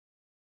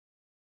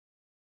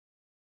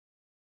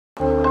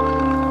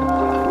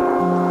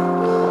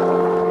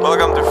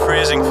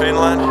amazing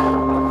Finland.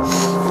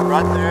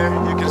 Right there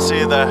you can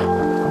see the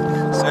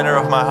center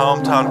of my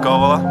hometown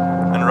Kouvola,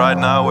 and right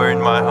now we're in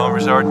my home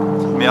resort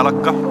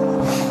Mielakka.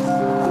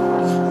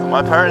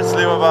 My parents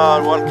live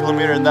about 1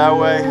 kilometer that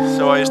way,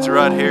 so I used to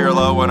ride here a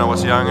lot when I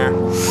was younger.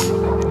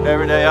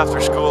 Every day after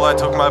school I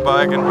took my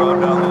bike and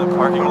rode down to the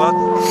parking lot,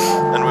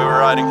 and we were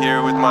riding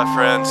here with my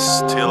friends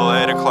till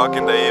 8 o'clock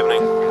in the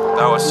evening.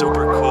 That was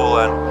super cool,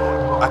 and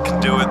I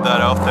can't do it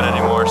that often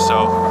anymore, so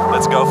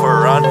let's go for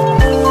a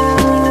run.